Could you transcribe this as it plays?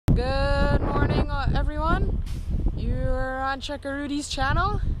You're on Checker Rudi's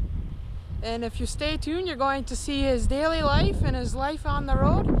channel, and if you stay tuned, you're going to see his daily life and his life on the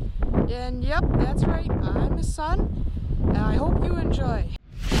road. And yep, that's right, I'm his son, and I hope you enjoy.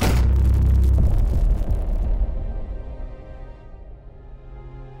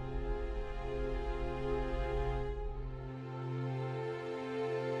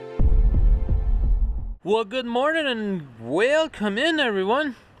 Well, good morning and welcome in,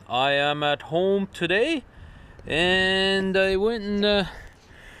 everyone. I am at home today, and I went and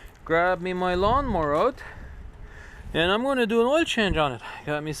grabbed me my lawnmower out, and I'm going to do an oil change on it.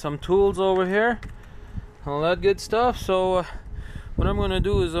 Got me some tools over here, all that good stuff. So what I'm going to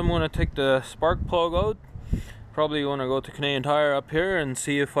do is I'm going to take the spark plug out. Probably going to go to Canadian Tire up here and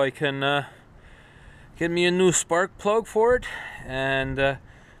see if I can get me a new spark plug for it, and I'm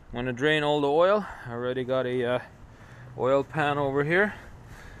going to drain all the oil. I already got a oil pan over here.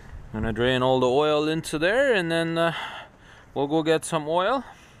 I'm going to drain all the oil into there, and then we'll go get some oil,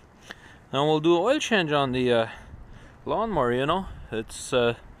 and we'll do an oil change on the lawnmower. You know, it's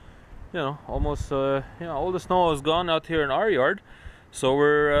you know, almost you know, all the snow is gone out here in our yard, so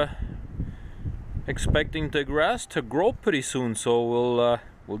we're expecting the grass to grow pretty soon. So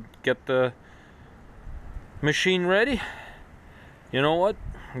we'll get the machine ready. You know what?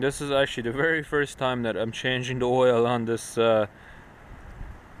 This is actually the very first time that I'm changing the oil on this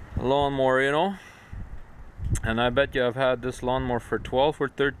lawnmower, you know. And I bet you I've had this lawnmower for 12 or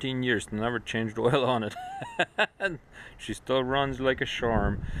 13 years and never changed oil on it. And she still runs like a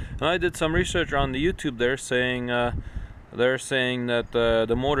charm. And I did some research on the YouTube there, saying they're saying that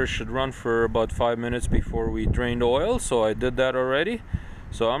the motor should run for about 5 minutes before we drain the oil. So I did that already.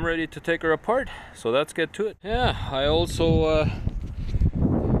 So I'm ready to take her apart. So let's get to it. Yeah, I also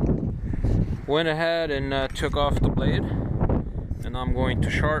went ahead and took off the blade, and I'm going to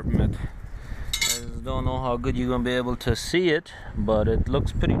sharpen it. I just don't know how good you're going to be able to see it, but it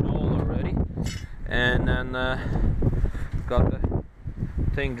looks pretty dull already. And then got the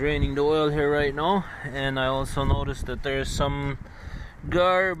thing draining the oil here right now, and I also noticed that there's some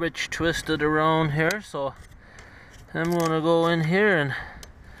garbage twisted around here, so I'm going to go in here and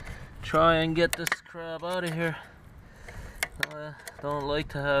try and get this crap out of here. I don't like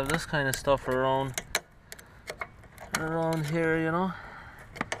to have this kind of stuff around here, you know.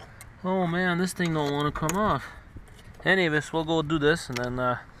 Oh man, this thing don't want to come off. Anyways, we'll go do this, and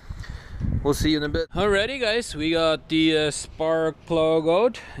then we'll see you in a bit. Alrighty guys, we got the spark plug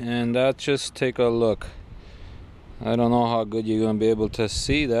out, and that's just, take a look. I don't know how good you're gonna be able to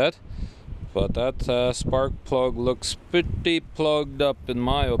see that, but that spark plug looks pretty plugged up in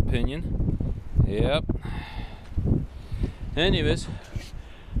my opinion. Yep. Anyways,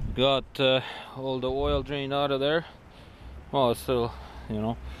 got all the oil drained out of there. Well, it's still, you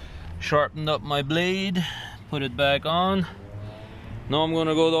know, sharpened up my blade, put it back on. Now I'm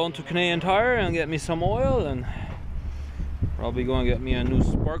gonna go down to Canadian Tire and get me some oil, and probably gonna get me a new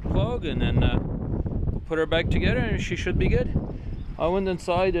spark plug, and then we'll put her back together and she should be good. I went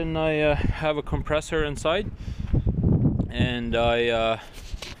inside and I have a compressor inside, and I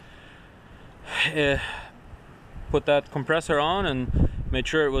put that compressor on and made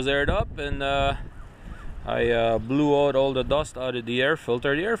sure it was aired up, and I blew out all the dust out of the air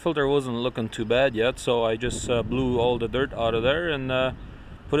filter. The air filter wasn't looking too bad yet, so I just blew all the dirt out of there and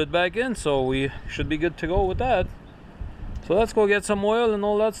put it back in, so we should be good to go with that. So let's go get some oil and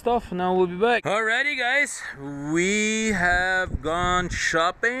all that stuff, and now we'll be back. Alrighty guys, we have gone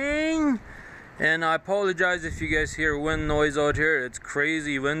shopping, and I apologize if you guys hear wind noise out here. It's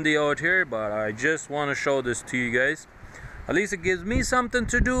crazy windy out here, but I just want to show this to you guys. At least it gives me something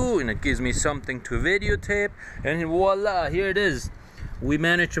to do, and it gives me something to videotape, and voila, here it is. We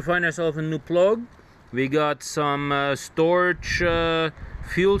managed to find ourselves a new plug. We got some storage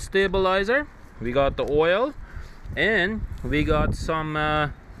fuel stabilizer. We got the oil, and we got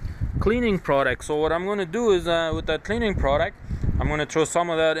some cleaning product. So what I'm going to do is with that cleaning product, I'm going to throw some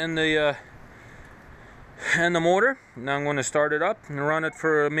of that in the motor. Now I'm going to start it up and run it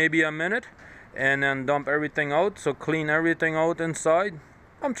for maybe a minute, and then dump everything out. So clean everything out inside.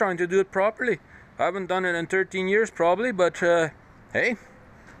 I'm trying to do it properly. I haven't done it in 13 years probably, but hey,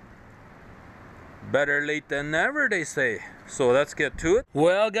 better late than never, they say. So let's get to it.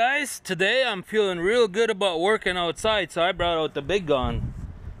 Well guys, today I'm feeling real good about working outside, so I brought out the big gun.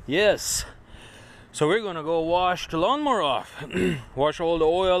 Yes. So we're gonna go wash the lawnmower off. Wash all the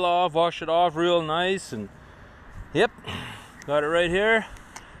oil off, wash it off real nice, and yep, got it right here.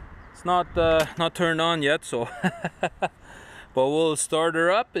 It's not turned on yet, so but we'll start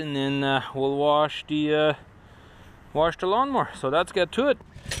her up, and then we'll wash the lawnmower. So let's get to it.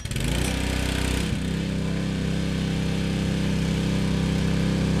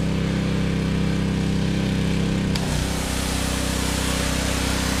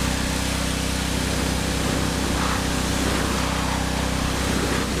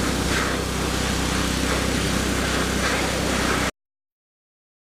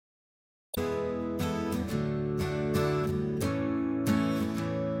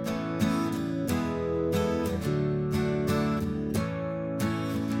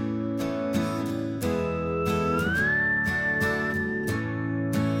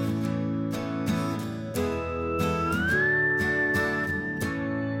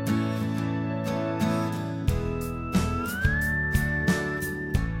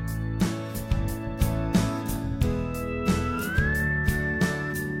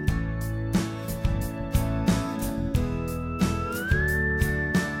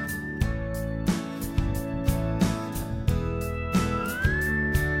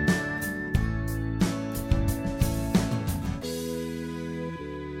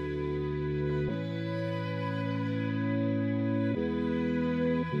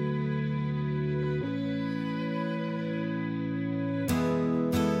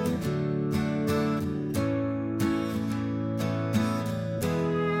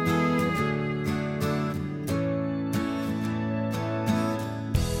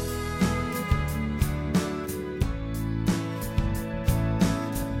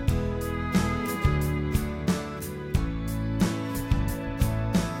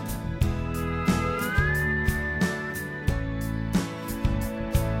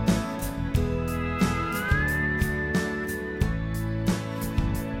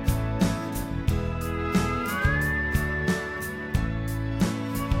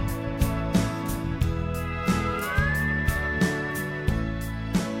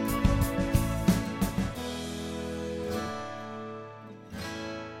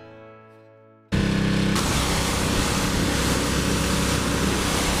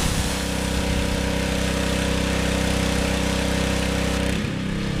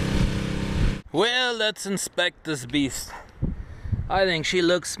 let's inspect this beast. I think she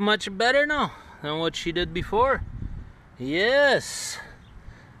looks much better now than what she did before. Yes.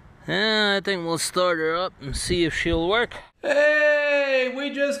 Yeah, I think we'll start her up and see if she'll work. Hey,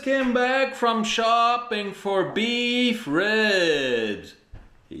 we just came back from shopping for beef ribs.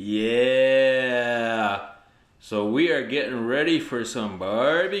 Yeah. So we are getting ready for some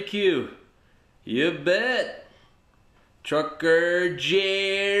barbecue. You bet. Trucker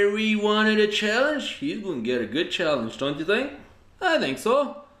Jerry wanted a challenge. He's gonna get a good challenge, don't you think? I think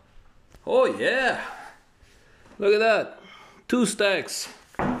so. Oh yeah. Look at that. 2 stacks.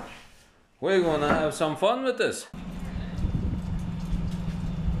 We're gonna have some fun with this.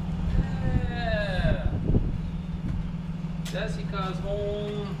 Yeah. Jessica's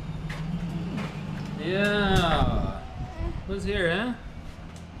home. Yeah. Who's here, huh?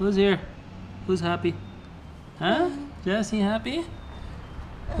 Who's here? Who's happy? Huh? Jessie happy?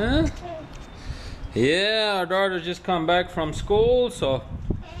 Huh? Yeah, our daughter just come back from school, so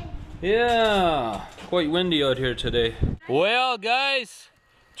yeah, quite windy out here today. Well, guys,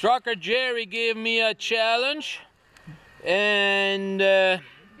 Trucker Jerry gave me a challenge, and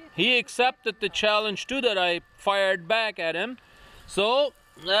he accepted the challenge too that I fired back at him. So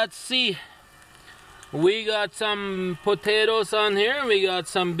let's see. We got some potatoes on here. We got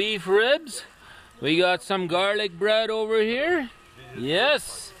some beef ribs. We got some garlic bread over here.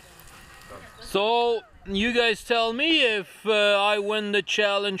 Yes. So you guys tell me if I win the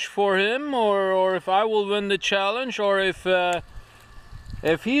challenge for him, or if I will win the challenge, or if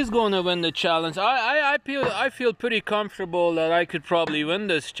he's going to win the challenge. I feel pretty comfortable that I could probably win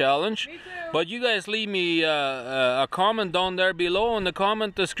this challenge. Me too. But you guys leave me a comment down there below in the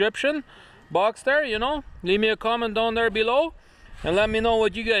comment description box there, you know. Leave me a comment down there below and let me know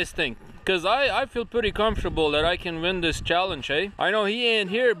what you guys think. Because I feel pretty comfortable that I can win this challenge, eh? I know he ain't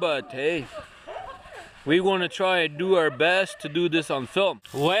here, but hey, we want to try and do our best to do this on film.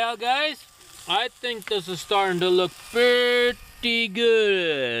 Well, guys, I think this is starting to look pretty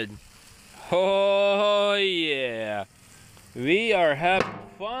good. Oh, yeah. We are having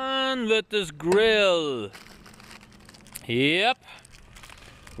fun with this grill. Yep.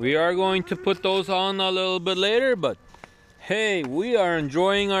 We are going to put those on a little bit later, but hey, we are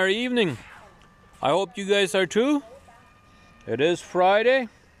enjoying our evening. I hope you guys are too. It is Friday.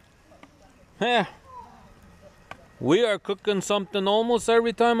 Yeah. We are cooking something almost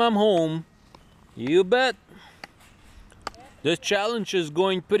every time I'm home. You bet. This challenge is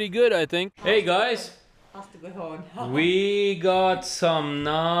going pretty good, I think. Hey guys. We got some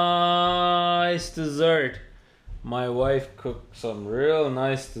nice dessert. My wife cooked some real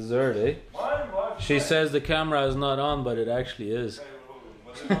nice dessert, eh? She says the camera is not on, but it actually is.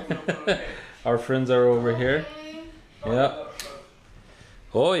 Our friends are over here. Yeah.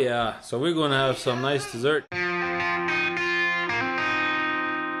 Oh yeah, so we're gonna have some nice dessert.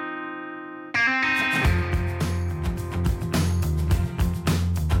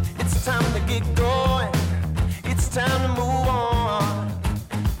 It's time to get going. It's time to move on.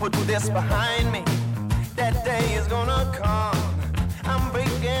 Put this behind me. That day is gonna come.